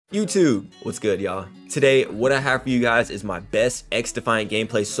YouTube, what's good, y'all? Today, what I have for you guys is my best XDEFIANT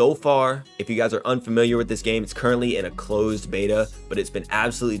gameplay so far. If you guys are unfamiliar with this game, it's currently in a closed beta, but it's been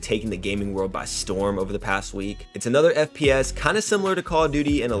absolutely taking the gaming world by storm over the past week. It's another FPS, kind of similar to Call of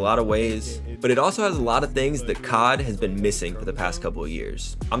Duty in a lot of ways, but it also has a lot of things that CoD has been missing for the past couple of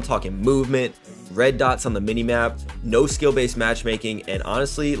years. I'm talking movement, red dots on the minimap, no skill-based matchmaking, and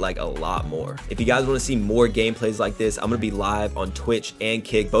honestly, like a lot more. If you guys want to see more gameplays like this, I'm going to be live on Twitch and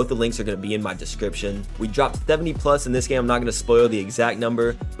Kick. Both the links are going to be in my description. We dropped 70 plus in this game. I'm not going to spoil the exact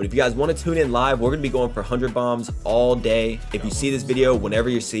number, but if you guys want to tune in live, we're going to be going for 100 bombs all day. If you see this video, whenever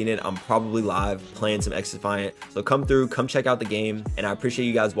you're seeing it, I'm probably live playing some XDEFIANT. So come through, come check out the game, and I appreciate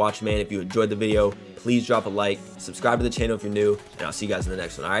you guys watching, man. If you enjoyed the video, please drop a like, subscribe to the channel if you're new, and I'll see you guys in the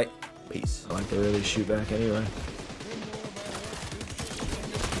next one, all right? Peace. I like to really shoot back anyway.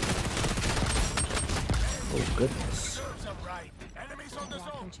 Oh, goodness.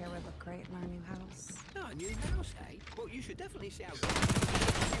 Chair would look great in our new house. Oh, a new house, eh? Well, you should definitely see how.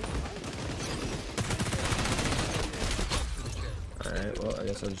 Alright, well, I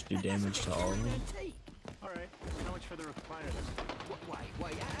guess I'll just do damage to all of them. Alright, how much for the recliner?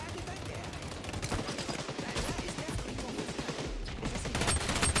 Wait, how did that get? That is definitely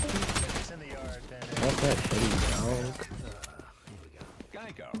It's in the yard, then. Not that heavy dog.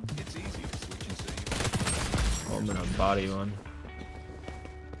 Geico. It's easy to switch and save. Oh, I'm gonna body one.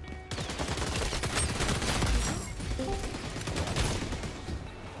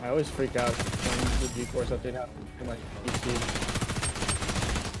 I always freak out when the G-Force update happens to my PC.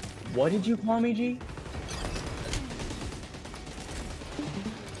 What did you call me, G?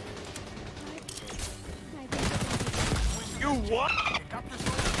 You what?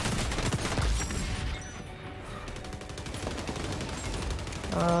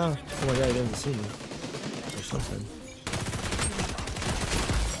 Oh my god, he doesn't see me. Or something.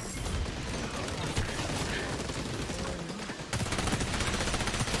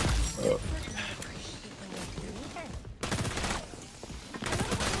 Oh.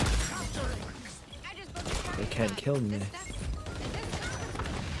 They can't kill me.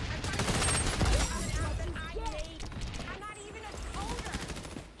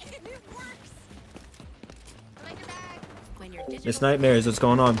 Miss Nightmares, what's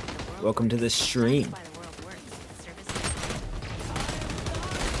going on? Welcome to this stream.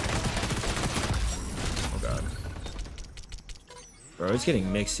 Oh god. Bro, it's getting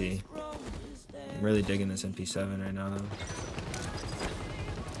mixy. I'm really digging this MP7 right now though.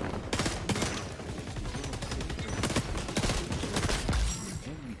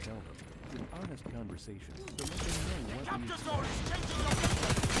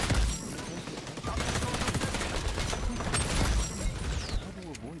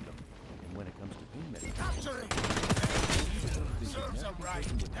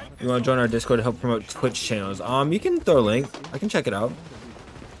 You want to join our Discord to help promote Twitch channels? You can throw a link. I can check it out.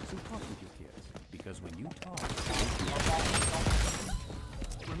 Because when you talk,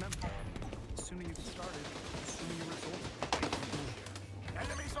 remember, the sooner you get started, the sooner you result.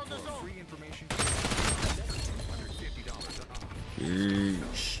 Enemies on the zone. Free information. $150 off.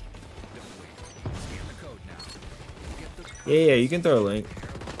 Yeah, you can throw a link.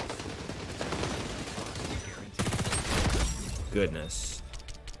 Goodness.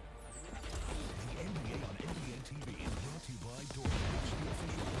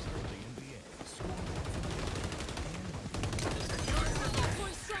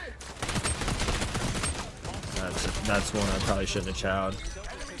 That's one I probably shouldn't have chowed.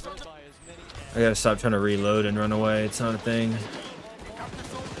 I gotta stop trying to reload and run away. It's not a thing.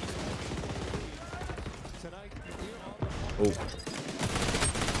 Oh. Okay.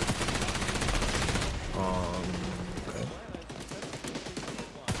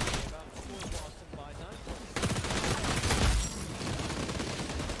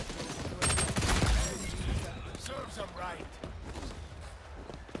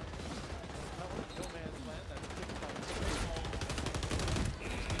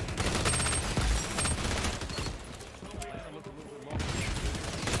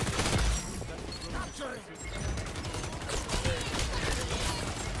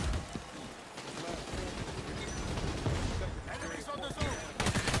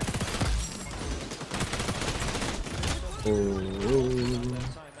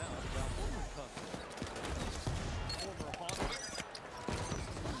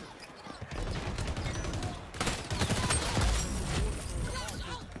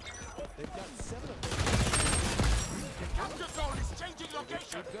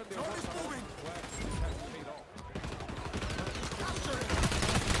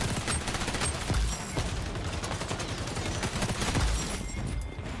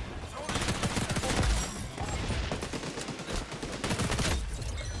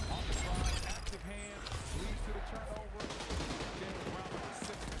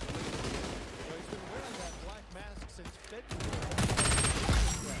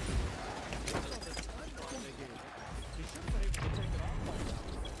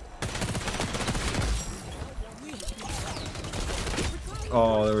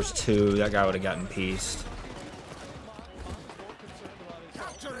 Oh, there was 2. That guy would have gotten pieced.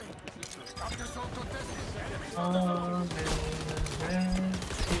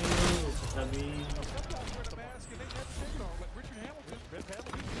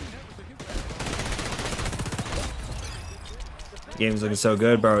 Game's looking so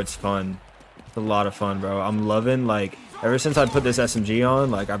good, bro. It's fun. It's a lot of fun, bro. I'm loving, like, ever since I put this SMG on,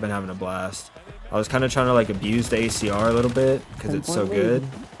 like, I've been having a blast. I was kind of trying to, like, abuse the ACR a little bit because it's so good.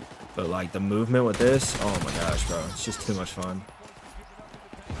 But, like, the movement with this, oh my gosh, bro. It's just too much fun.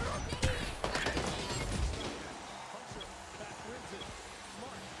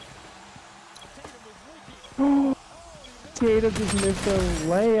 Tatum just missed a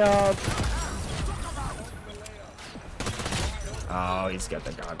layup. Oh, he's got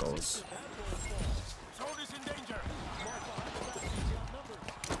the goggles.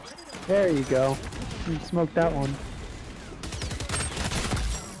 There you go. You smoked that one.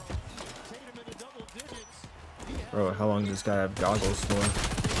 Bro, how long does this guy have goggles for?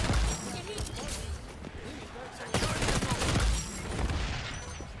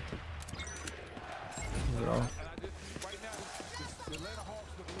 Is it off?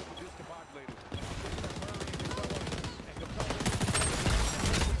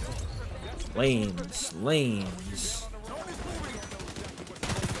 Lanes.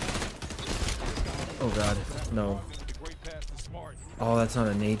 Oh god, no. Oh, that's not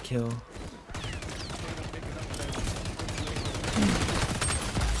a nade kill.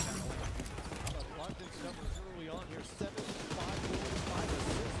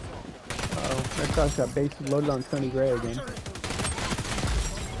 Oh, that guy's got bases loaded on Sonny Gray again.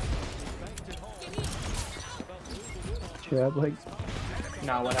 Yeah, like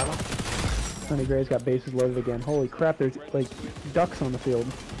Nah, whatever. Sonny Gray's got bases loaded again. Holy crap, there's like ducks on the field.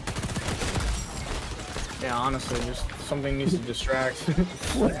 Yeah, honestly, just something needs to distract.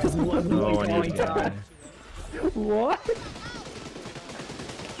 Oh, I need to get in. What?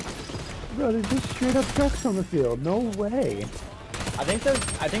 Bro, there's just straight up ducks on the field. No way. I think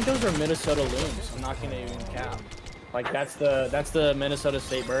those are Minnesota loons. I'm not gonna even cap. Like that's the Minnesota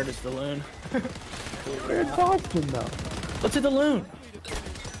State bird. It's the loon. They're in Boston though. What's it, the loon?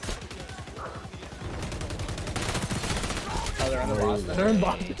 Oh, they're on the Boston. They're in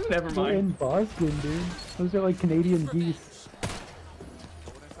Boston. Never They're mind. in Boston, dude. Those are like Canadian geese.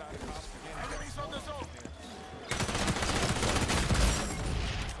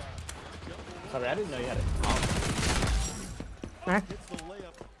 Sorry, I didn't know you had a tonk.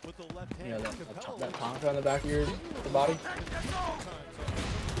 You know that tonk on the back of your body?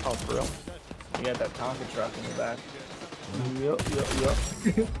 Oh, for real? You got that Tonka truck in the back. Yup.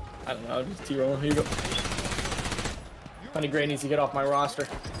 I don't know, just T-rolling. Here you go. Honey Gray needs to get off my roster.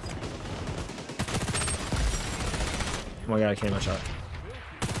 Oh my god, I can't my shot.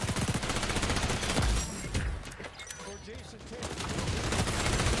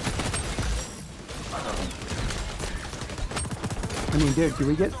 I mean, dude, can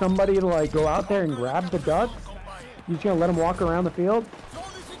we get somebody to like go out there and grab the ducks? You just gonna let them walk around the field?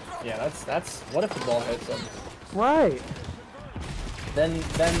 Yeah, that's. What if the ball hits him? Right. Then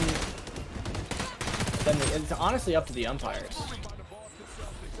it's honestly up to the umpires.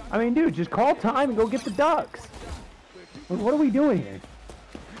 I mean, dude, just call time and go get the ducks. What are we doing here?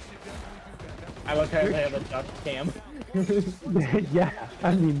 I look at they have a duck cam. Yeah,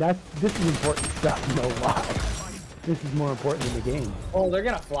 I mean, this is important stuff, no lie. This is more important than the game. Oh, they're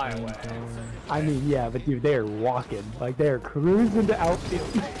gonna fly away. I mean, yeah, but dude, they are walking. Like, they are cruising to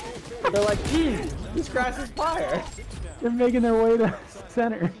outfield. They're like, geez, this grass is fire. They're making their way to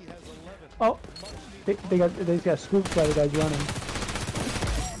center. Oh, they just got scooped by the guys running.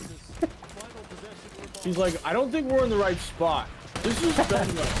 He's like, I don't think we're in the right spot. This is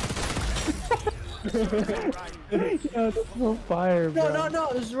Fenway. Yo, that's so fire, bro.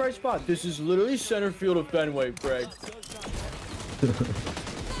 No, this is the right spot. This is literally center field of Fenway, Greg.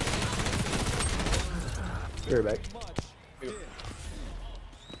 You're back.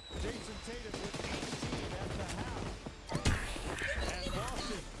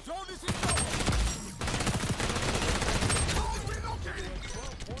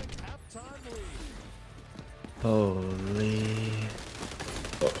 Holy.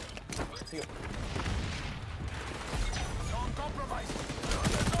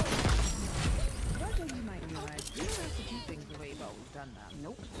 One thing you might realize, you don't have to do things the way you've always done them.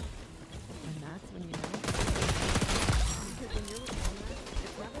 Nope. And that's when you know. Because when you're with someone,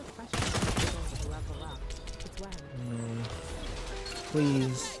 it's never a question of you're going to level up. It's when.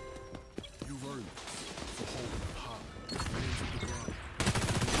 Please. You've earned it for holding high. Hands at the ground.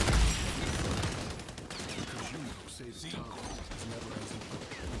 Because you saved Is never as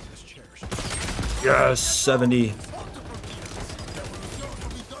important as cherished. Yes, 70.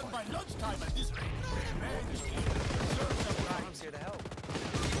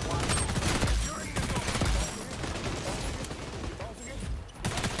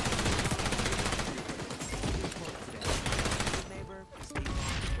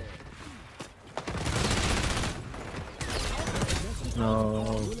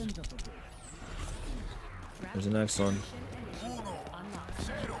 No. There's the next one.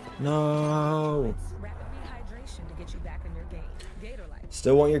 No.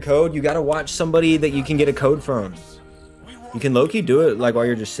 Still want your code? You gotta watch somebody that you can get a code from. You can low-key do it like while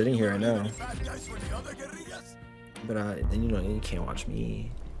you're just sitting here, I know. But then you can't watch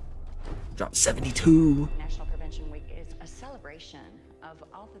me. Drop 72. National Prevention Week is a celebration of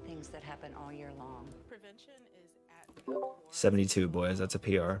all the things that happen all year long. Prevention is at 72, boys. That's a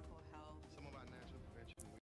PR.